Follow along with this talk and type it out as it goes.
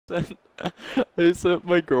I sent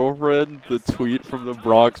my girlfriend the tweet from the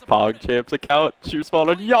Bronx Pogchamps account. She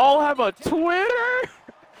responded, "Y'all have a Twitter?"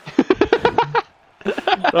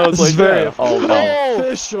 I was like, very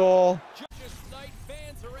official.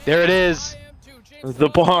 There it is. The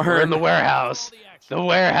barn. We're in the warehouse. The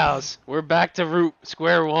warehouse. We're back to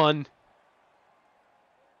square one.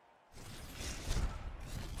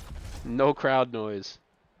 No crowd noise.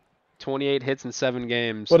 28 hits in 7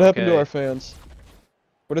 games. What happened to our fans?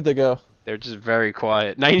 Where did they go? They're just very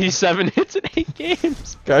quiet. 97 hits in 8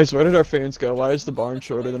 games. Guys, where did our fans go? Why is the barn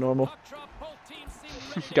shorter than normal?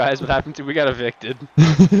 Guys, what happened to? We got evicted.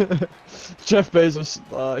 Jeff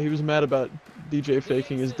Bezos, he was mad about DJ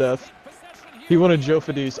faking his death. He wanted Joe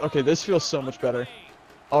Fadis. Okay, this feels so much better.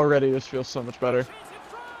 Already, this feels so much better.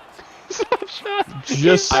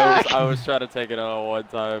 Just I was trying to take it out one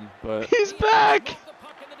time, but he's back.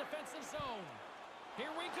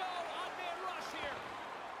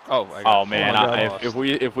 Oh man,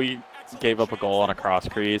 if we gave up a goal on a cross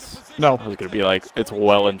crease, no, I was gonna be like, it's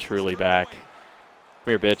well and truly back.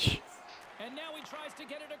 Come here, bitch.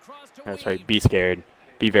 That's right. Be scared.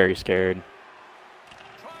 Be very scared.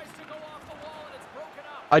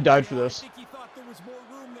 I died for this.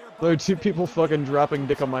 There are 2 people fucking dropping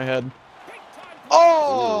dick on my head.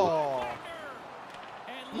 Oh!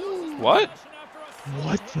 What?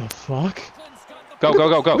 What the fuck? Go, go,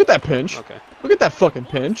 go, go. Look at that pinch. Okay. Look at that fucking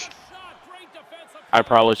pinch. I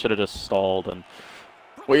probably should have just stalled and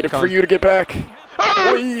waited for you to get back.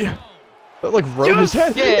 That like rode his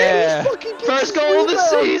head. Yeah! First goal of the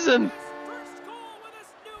season!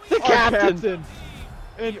 The captain!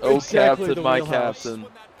 And Oh, exactly captain, the my wheelhouse. captain.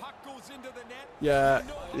 Yeah,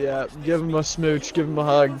 yeah. Give him a smooch. Give him a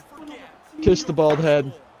hug. Kiss the bald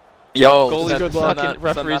head. Yo, Goalie, good luck.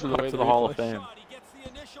 Referees send that to the Hall of Fame.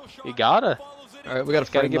 You gotta. All right, we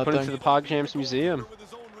gotta get put into the Pogchamps Museum.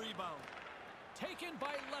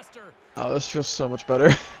 Oh, this feels so much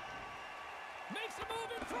better.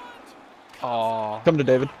 Oh. Come to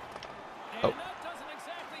David. Oh.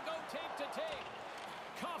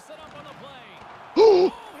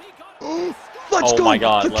 Let's go! Oh my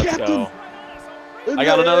God, the let's captain. go. I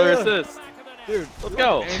got another assist. Dude, let's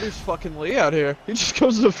go. Anders fucking Lee out here. He just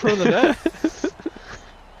goes to the front of the net.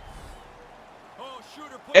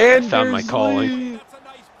 And found my calling.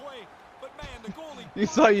 You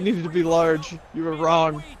thought you needed to be large. You were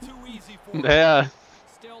wrong. Yeah.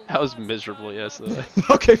 That was miserable yesterday.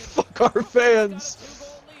 Okay, fuck our fans.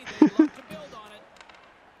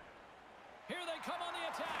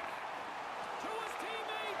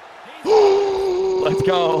 Let's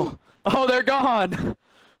go. Oh, they're gone.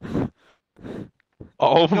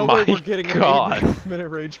 Oh no my way we're getting God. An 8.5-minute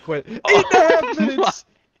rage quit. 8.5 minutes.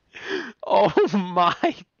 Oh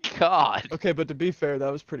my God. Okay, but to be fair,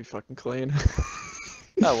 that was pretty fucking clean.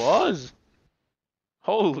 That was.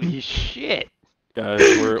 Holy shit. Guys,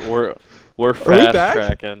 we're fast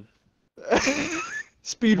tracking.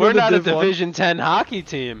 Speed. We're not a Division 10 hockey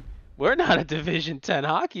team. We're not a Division 10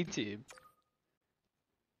 hockey team.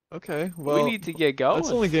 Okay, well, we need to get going.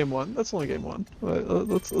 That's only game 1. That's only game 1.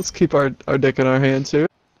 Let's keep our dick in our hands here.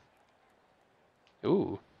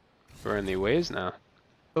 Ooh, we're in the waves now.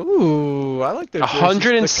 Ooh, I like their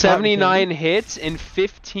 179 hits in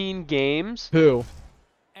 15 games. Who?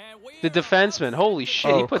 The defenseman. Holy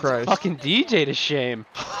shit, he put the fucking DJ to shame.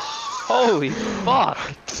 Holy fuck.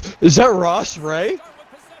 Is that Ross Ray?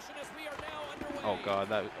 Oh God,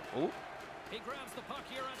 that. Ooh.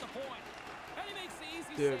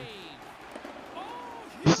 Dude.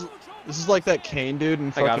 This is like that Kane dude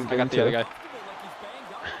in fucking I got the other guy.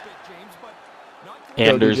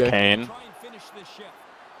 Anders Kane.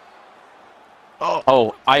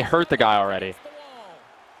 Oh, I hurt the guy already.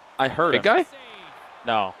 I hurt him. Big guy?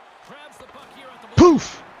 No.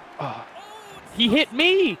 Poof! Oh. He hit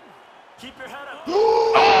me! Keep your head up.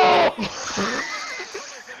 Oh!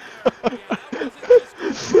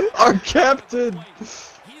 Our captain!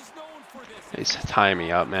 He's tying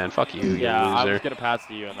me up, man. Fuck you, yeah, you loser. I was gonna pass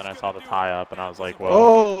to you, and then I saw the tie up, and I was like, well,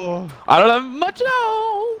 oh. I don't have much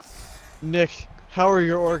else! Nick, how are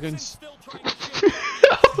your organs?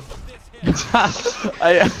 He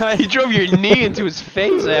drove your knee into his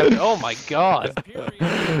face after. Oh my God.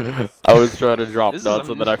 I was trying to drop nuts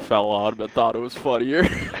and then I fell on, but thought it was funnier.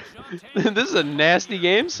 This is a nasty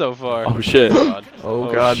game so far. Oh shit.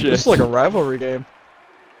 Oh God. Shit. This is like a rivalry game.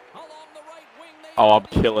 Oh, I'm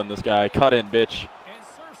killing this guy. Cut in, bitch.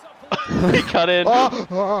 He cut in.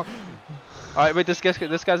 Oh. Alright, wait, this guy's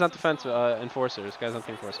not defense enforcer. This guy's not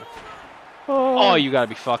the enforcer. Oh, you gotta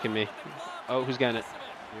be fucking me. Oh, who's getting it?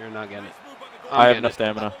 You're not getting it. I have no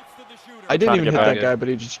stamina. I didn't even hit that guy, but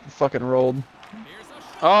he just fucking rolled.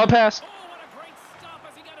 Oh, pass.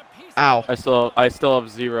 Ow. I still have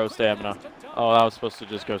 0 stamina. Oh, that was supposed to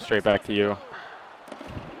just go straight back to you.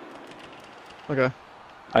 Okay.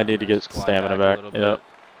 I need to get Just glide stamina back back. a little Yep. bit.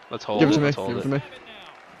 Let's hold Give it it. to me. Let's hold Give it it. to me.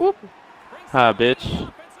 Whoop. Ha,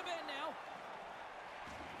 bitch.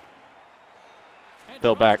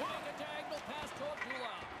 Bill back.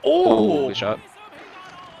 Oh, Oh! good shot.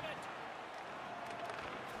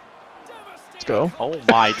 Let's go. Oh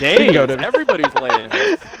my You days! can go, David. Everybody's laying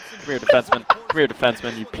hits. Come here, defenseman. Come here,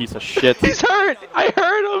 defenseman, you piece of shit. He's hurt. I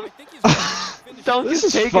heard him. Dunk This is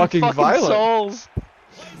is taking fucking violent. souls.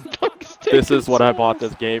 Dunk is This taking is what I bought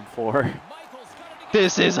souls. this game for.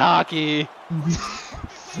 This is hockey.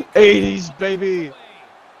 80s, baby.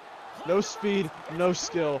 No speed, no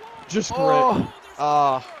skill, just grit. Oh,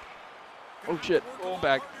 Ah. oh shit. Go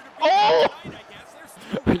back. Oh!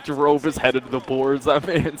 I drove his head into the boards. That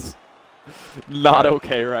man's not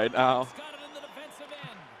okay right now.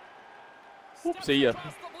 Oops, see ya.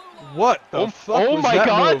 What the fuck Oh was my that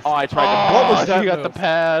God. move? Oh, I tried to. What was Oh, that you got the move?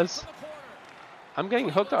 pass. I'm getting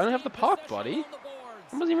hooked. I don't have the puck, buddy.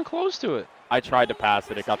 I wasn't even close to it. I tried to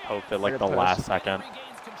pass it. It got poked at like the got last passed. second.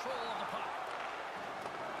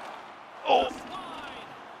 Oh.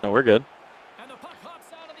 No, we're good.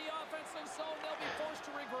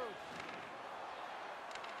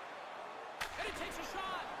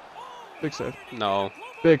 Big save. No.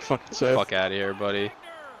 Big fucking save. Fuck out of here, buddy.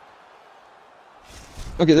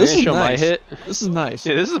 Okay, this Didn't is show my nice. hit. This is nice.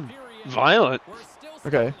 Yeah, this is violent.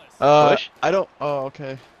 Okay. Push. I don't. Oh,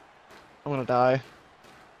 okay. I want to die.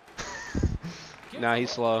 Nah,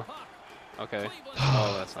 he's slow. Okay.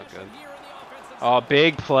 Oh, that's not good. Oh,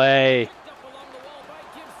 big play.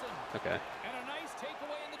 Okay.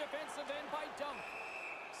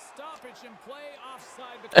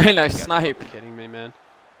 Hey, nice snipe. You're kidding me, man.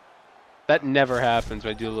 That never happens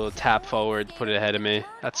when I do a little tap forward to put it ahead of me.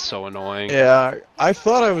 That's so annoying. Yeah, I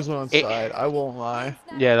thought I was onside. I won't lie.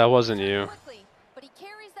 Yeah, that wasn't you.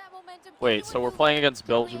 Wait, so we're playing against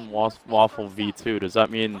Belgian Waffle V2. Does that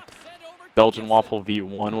mean Belgian Waffle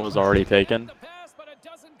V1 was already taken?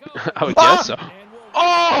 I would guess so.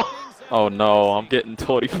 Oh! Oh no, I'm getting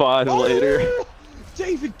 25 later. Oh!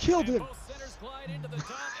 David killed him.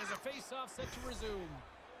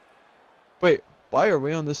 Wait, why are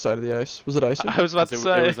we on this side of the ice? Was it icing? I was about to It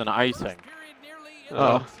say. was an icing.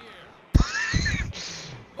 Oh.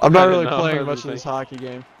 I'm not I really didn't know playing everything. much of this hockey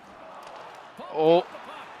game. Oh.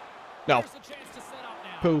 No.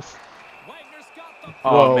 Poof.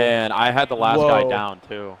 Oh Whoa. man, I had the last guy Whoa. down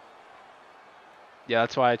too. Yeah,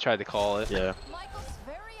 that's why I tried to call it. Yeah.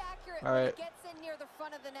 All right.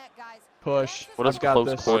 Push. What does I've got close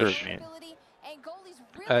this. quarters mean?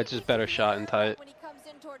 Just better shot and tight.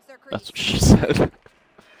 That's what she said.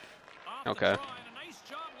 Okay.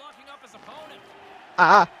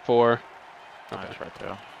 Ah. 4. I tried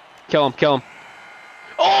to. Kill him, kill him.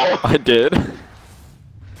 Oh! I did.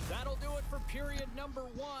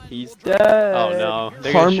 He's dead. Oh no.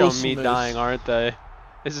 They're gonna show me Harmlessness. dying, aren't they?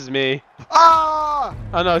 This is me. Ah!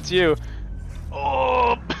 Oh no, it's you.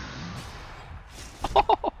 Oh!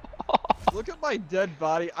 Look at my dead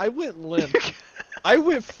body. I went limp. I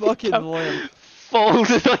went fucking limp.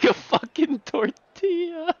 Folded like a fucking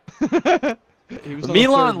tortilla. He was on the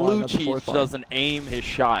Milan third line, not the Lucic fourth line. doesn't aim his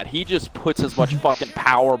shot. He just puts as much fucking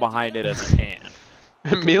power behind it as he can.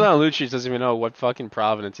 Milan Lucic doesn't even know what fucking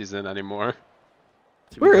province he's in anymore.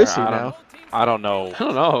 To be Where fair, is he now? I don't know I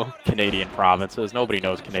don't know. Canadian provinces. Nobody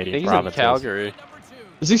knows I Canadian think he's in provinces. Calgary.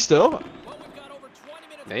 Is he still?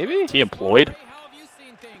 Maybe? Is he employed?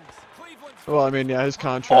 Well, I mean, yeah, his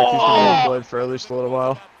contract. He's gonna be employed for at least a little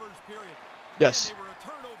while. Yes.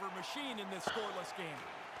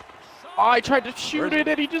 Oh, I tried to shoot it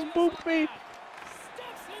and he just booped me.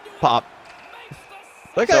 Pop.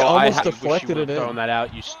 That guy So I almost ha- wish deflected it Throwing in. that out.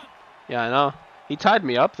 Yeah, I know. He tied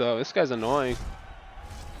me up though. This guy's annoying.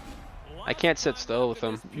 I can't sit still with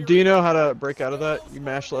him. Do you know how to break out of that? You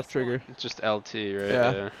mash left trigger. It's just LT, right?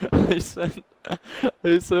 Yeah.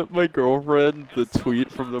 I sent my girlfriend the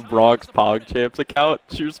tweet from the Bronx Pogchamps account.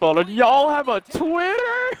 She responded, "Y'all have a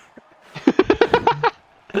Twitter?"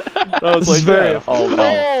 I was This like, is very yeah, oh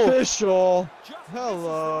no. official.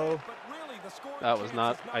 Hello. That was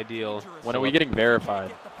not ideal. When are we getting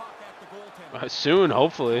verified? Soon,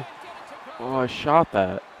 hopefully. Oh, I shot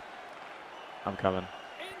that. I'm coming.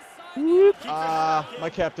 Ah, my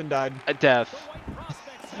captain died. A death.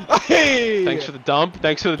 Hey! Thanks for the dump.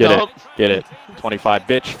 Thanks for the Get dump. it. Get it. 25,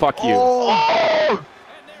 bitch. Fuck you. Oh!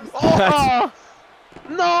 Oh!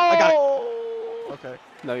 No! I got it. Okay.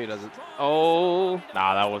 No, he doesn't. Oh.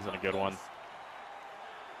 Nah, that wasn't a good one.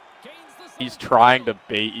 He's trying to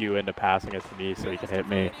bait you into passing it to me so he can hit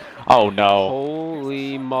me. Oh no.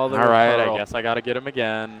 Holy mother of Alright, pearl. I guess I gotta get him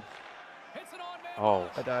again. Oh.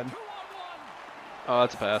 I died. Oh,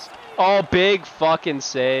 that's a pass. Oh, big fucking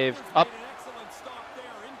save. Up.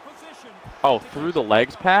 Oh, through the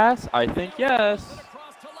legs pass? I think yes.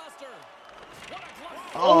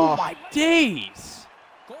 Oh my days!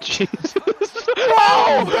 Jesus.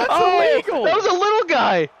 Oh, that's illegal! That was a little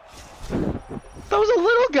guy. That was a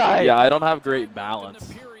little guy. Yeah, I don't have great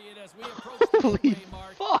balance. Holy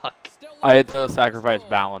fuck. I had to sacrifice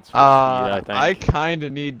balance for speed, I think. I kind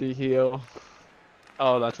of need to heal.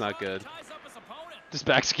 Oh, that's not good. Just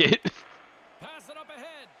back skate.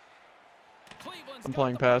 I'm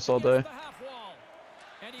playing pass all day.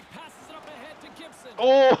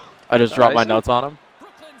 Oh! I just dropped my nuts on him.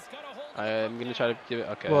 I'm gonna try to give it.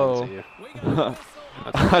 Okay, Whoa. I see you.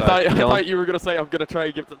 I thought you were gonna say I'm gonna try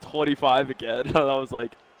and give it to 25 again. And I was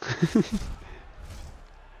like, past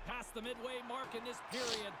the midway mark in this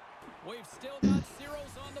period, we've still got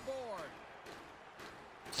zeros on the board.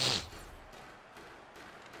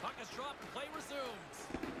 Puck is dropped and play resumes.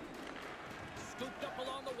 Scooped up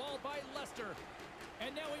along the wall by Lester,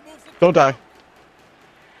 and now he moves it. Don't die.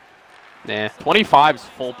 Nah. 25's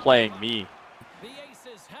full playing me. The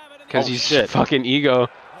Aces have it in Because Oh, he's shit. fucking ego.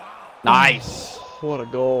 Nice. What a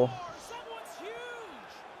goal. someone's huge.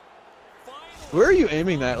 Where are you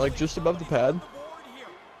aiming that? Like just above the pad?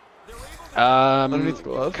 Underneath the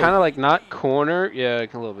glove? Kind of like not corner. Yeah,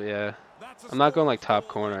 like a little bit. Yeah. I'm not going like top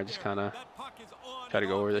corner. I just kind of try to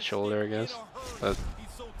go over the shoulder, I guess. But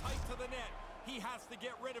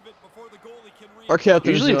Our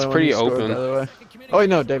captain Usually is it's the one pretty who scored, open. by the way. Oh wait,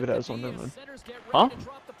 no, David has one. Never mind. Huh?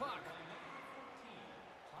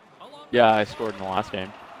 Yeah, I scored in the last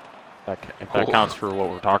game. If that counts for what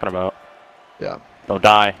we're talking about. Yeah. Don't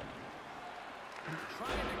die.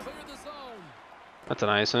 that's an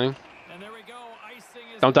icing. And there we go. Icing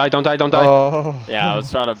is Don't die, don't die, don't die. Oh. Yeah, I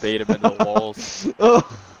was trying to bait him into the walls.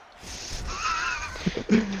 Oh.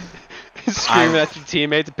 He's screaming at your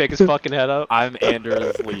teammate to pick his fucking head up. I'm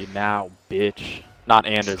Andersley now, bitch. Not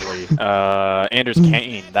Andersley. Anders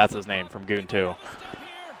Kane. That's his name from Goon 2.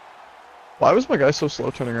 Why was my guy so slow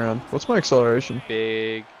turning around? What's my acceleration?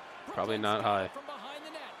 Big. Probably not high.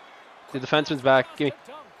 The defenseman's back. Give me.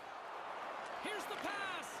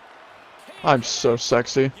 I'm so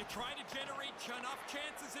sexy.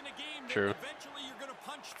 True.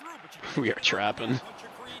 We are trapping.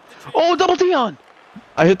 Oh, double Dion!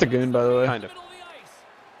 I hit the goon, by the way. Kind of.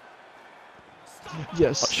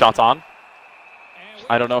 Yes. Shots on.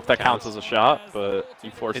 I don't know if that counts as a shot, but you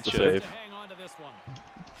forced It the should. save.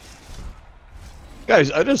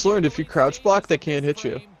 Guys, I just learned if you crouch block, they can't hit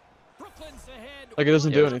you. Like it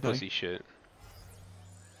doesn't do That's anything. pussy shit.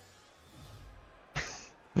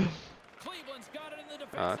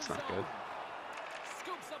 Oh, that's not good.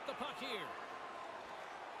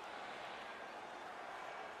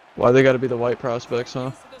 Why they gotta be the white prospects,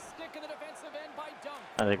 huh?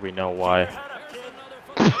 I think we know why.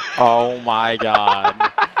 Oh my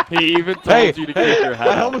god. He even told Hey, you to hey, keep your head my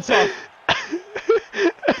up. helmet's off.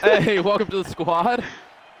 Hey, welcome to the squad.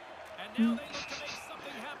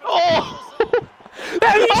 Oh!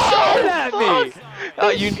 He shot it at me! Oh,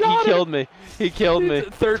 he killed me. He killed me.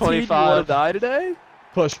 13, 25. you wanna die today?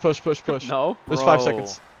 Push, push, push, push. No. There's Bro, 5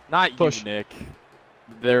 seconds. Not Push. you, Nick.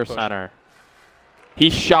 Their Push. center. He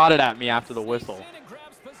shot it at me after the whistle.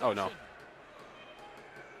 Oh no.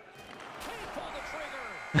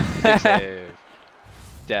 Big save.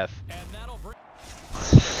 Death.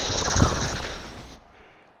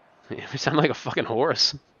 You sound like a fucking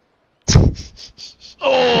horse.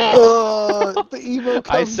 Oh, the emo I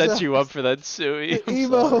comes set out. you up for that, Suey. The I'm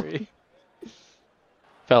emo. sorry.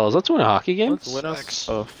 Fellas, let's win a hockey game. Let's win us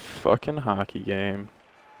a fucking hockey game.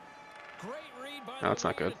 No, that's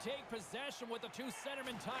not good.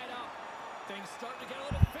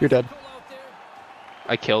 You're dead.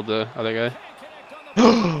 I killed the other guy.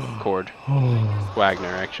 Cord. Wagner,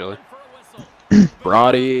 actually.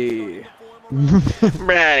 Brody.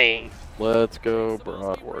 Brady. Let's go,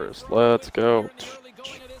 Bratwurst. Let's go.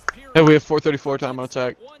 Hey, we have 4:34 time on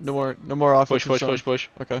attack. No more offense. Push, push, push, push.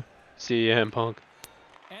 Okay. See you, Punk.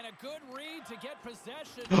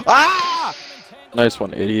 Ah! Nice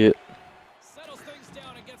one, idiot.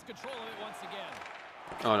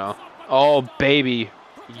 Oh no. Oh baby.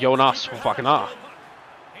 Jonas fucking ah.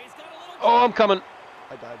 Oh, I'm coming.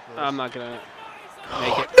 I died for this. I'm not gonna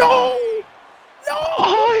make it. No!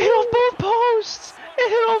 Oh, it hit off both posts! It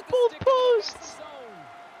hit off both posts!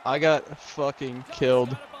 I got fucking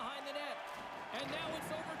killed.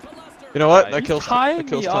 You know what? That kills. Tying That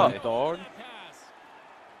kills me time. up, dog.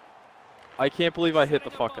 I can't believe I hit the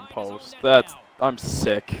fucking post. That's... I'm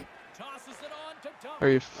sick. Are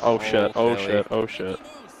you? Oh shit, oh Philly. shit, oh shit.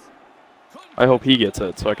 I hope he gets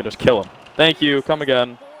it so I can just kill him. Thank you, come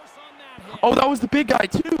again. Oh, that was the big guy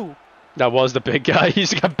too! That was the big guy. He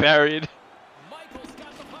just got buried.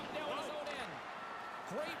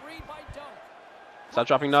 Stop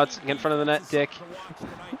dropping nuts. Get in front of the net, dick.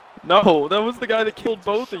 No, that was the guy that killed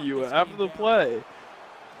both of you after the play.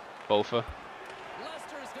 Bofa.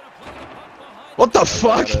 What the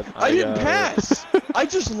fuck? it. I didn't got pass. I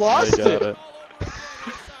just I lost got it. it.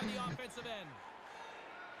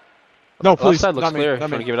 No, Left please. side looks Not me. clear. If Not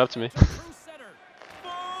you want to me. give it up to me.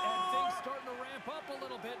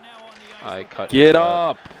 I cut. Get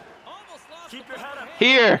up!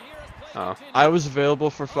 Here! Oh. I was available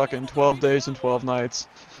for fucking 12 days and 12 nights.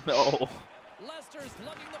 No.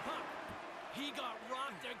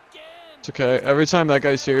 It's okay. Every time that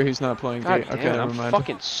guy's here, he's not playing God gate. damn Okay, it, never I'm mind.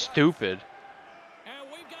 fucking stupid.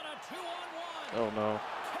 Oh no.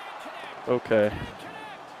 Okay.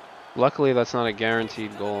 Luckily, that's not a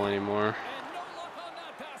guaranteed goal anymore.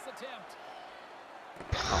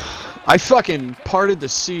 I fucking parted the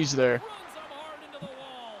seas there.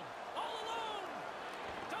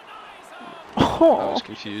 I was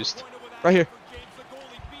confused. Right here.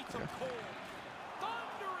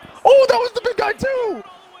 Oh, that was the big guy too!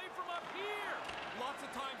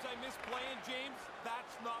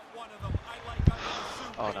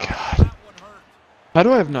 Oh no. How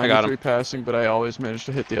do I have I got 93 him. passing, but I always manage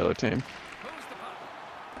to hit the other team?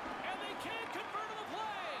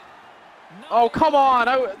 Oh, come on!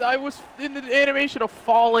 I was in the animation of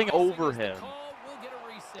falling over him.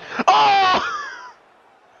 Oh!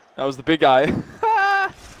 That was the big guy.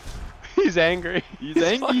 He's angry. He's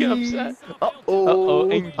fucking angry. upset. Uh-oh.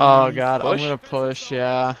 angry. Oh god, Push? I'm gonna push,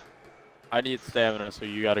 yeah. I need stamina, so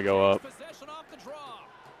you gotta go up.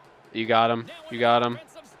 You got him. You got him.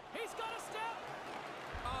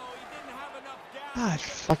 God,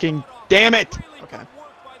 fucking damn it! Okay.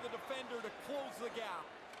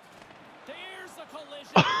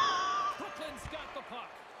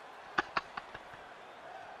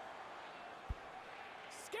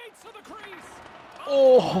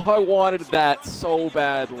 Oh, I wanted that so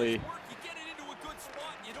badly.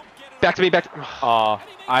 Back to me, back to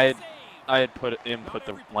I had put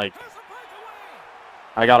the like.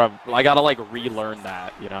 I gotta like relearn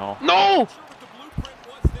that, you know. No!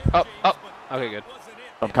 Up, up. Okay, good.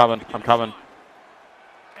 I'm coming. I'm coming.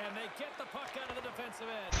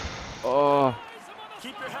 Oh.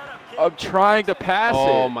 I'm trying to pass it.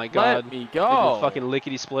 Oh my god. Let me Look go. at the fucking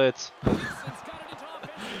lickety splits.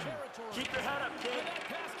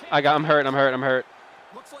 I'm hurt, I'm hurt, I'm hurt.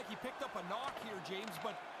 Looks like he picked up a knock here, James,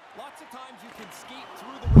 but lots of times you can skate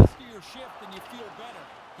through the rest of your shift and you feel better.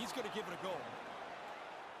 He's going to give it a go.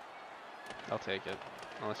 I'll take it.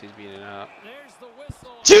 Unless he's beating it out. There's the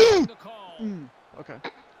whistle. Dude! The call. Okay.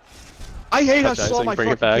 I hate how Okay, so slow you my bring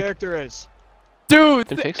it fucking back. character is. Dude,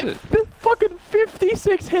 Then fix it. fucking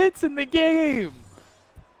 56 hits in the game.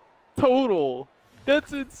 Total.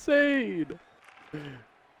 That's insane.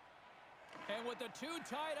 And with the two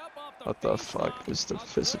tied up off the What the face fuck off, is the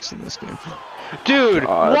physics in this game? Dude,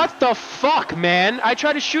 God. what the fuck, man? I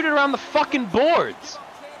tried to shoot it around the fucking boards.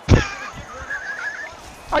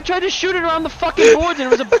 I tried to shoot it around the fucking boards and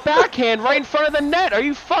it was a backhand right in front of the net. Are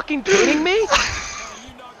you fucking kidding me?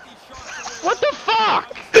 What the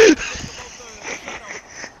fuck?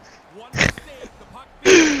 one mistake, the puck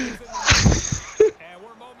and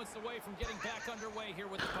we're moments away from getting back underway here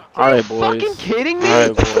with the puck. All Are you right, boys. fucking kidding me? All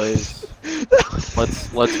right, boys.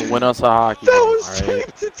 Let's win us a hockey That game. was All right.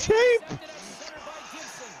 tape to tape!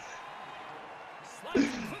 Slides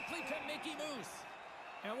quickly to Mickey Moose.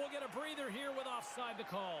 And we'll get a breather here with offside the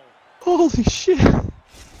call. Holy shit!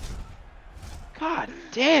 God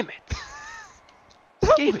damn it.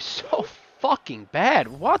 This game is so fucking bad.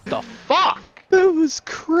 What the fuck? That was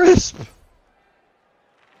crisp!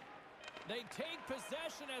 They take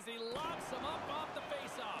possession as he locks him up off the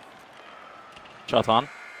faceoff. Shots on.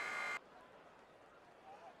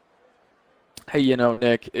 Hey, you know,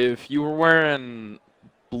 Nick, if you were wearing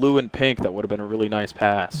blue and pink, that would have been a really nice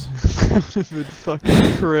pass. That would have been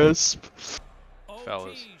fucking crisp.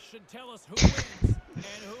 Fellas. OT should tell us who wins and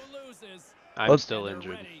who loses. I'm Let's- still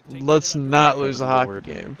injured. Let's not lose a hockey Lord.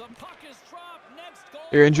 game. The puck is dropped. Next goal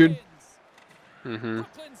You're injured? wins. Mm-hmm.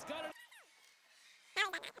 Brooklyn's got it.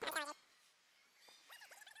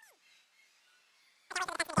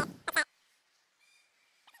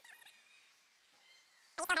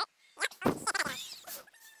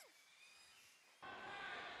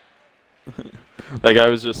 That guy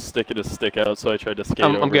was just sticking his stick out, so I tried to skate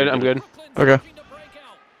over I'm good, him. I'm good. Okay.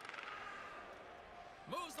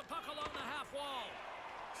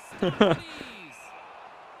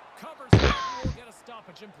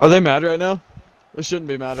 Are they mad right now? They shouldn't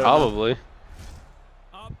be mad right now. Probably.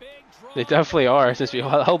 They definitely are, since we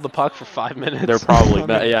held the puck for 5 minutes. They're probably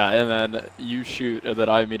mad, yeah. And then you shoot, and then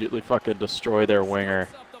I immediately fucking destroy their winger.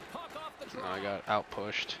 No, I got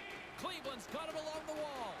outpushed.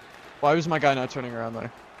 Why was my guy not turning around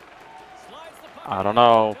there? I don't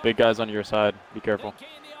know. Big guys on your side. Be careful.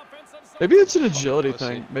 Maybe it's an agility Pussy.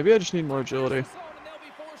 thing. Maybe I just need more agility.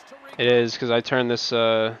 It is, because I turned this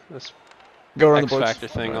this Go around X the boards. Factor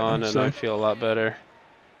thing Alright, on, and so- I feel a lot better.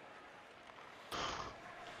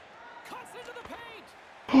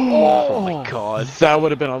 Oh my god. That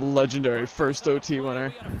would have been a legendary first OT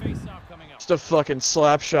winner. Just a fucking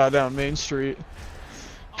slap shot down Main Street.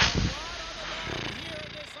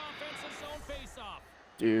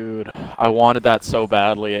 Dude, I wanted that so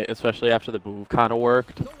badly, especially after the move kind of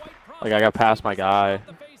worked. Like, I got past my guy.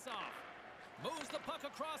 Moves the puck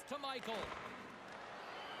across to Michael.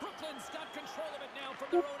 Brooklyn's got control of it now from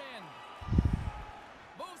their own end.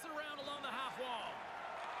 Moves it around along the half wall.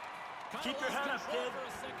 Keep your head up, kid. For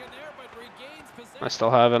a second there, but regains possession. I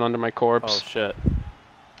still have it under my Oh, corpse. shit.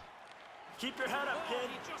 Keep your head up, kid.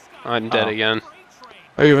 I'm dead Oh. again.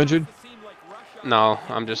 Are you injured? No,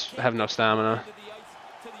 I'm just have no stamina.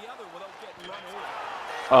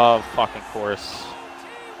 Of fucking course.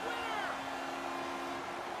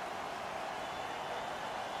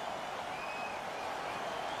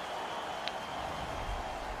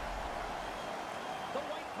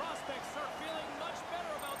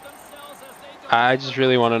 I just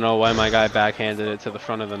really want to know why my guy backhanded it to the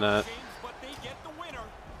front of the net.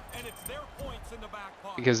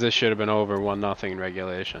 Because this should have been over 1-0 in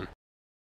regulation.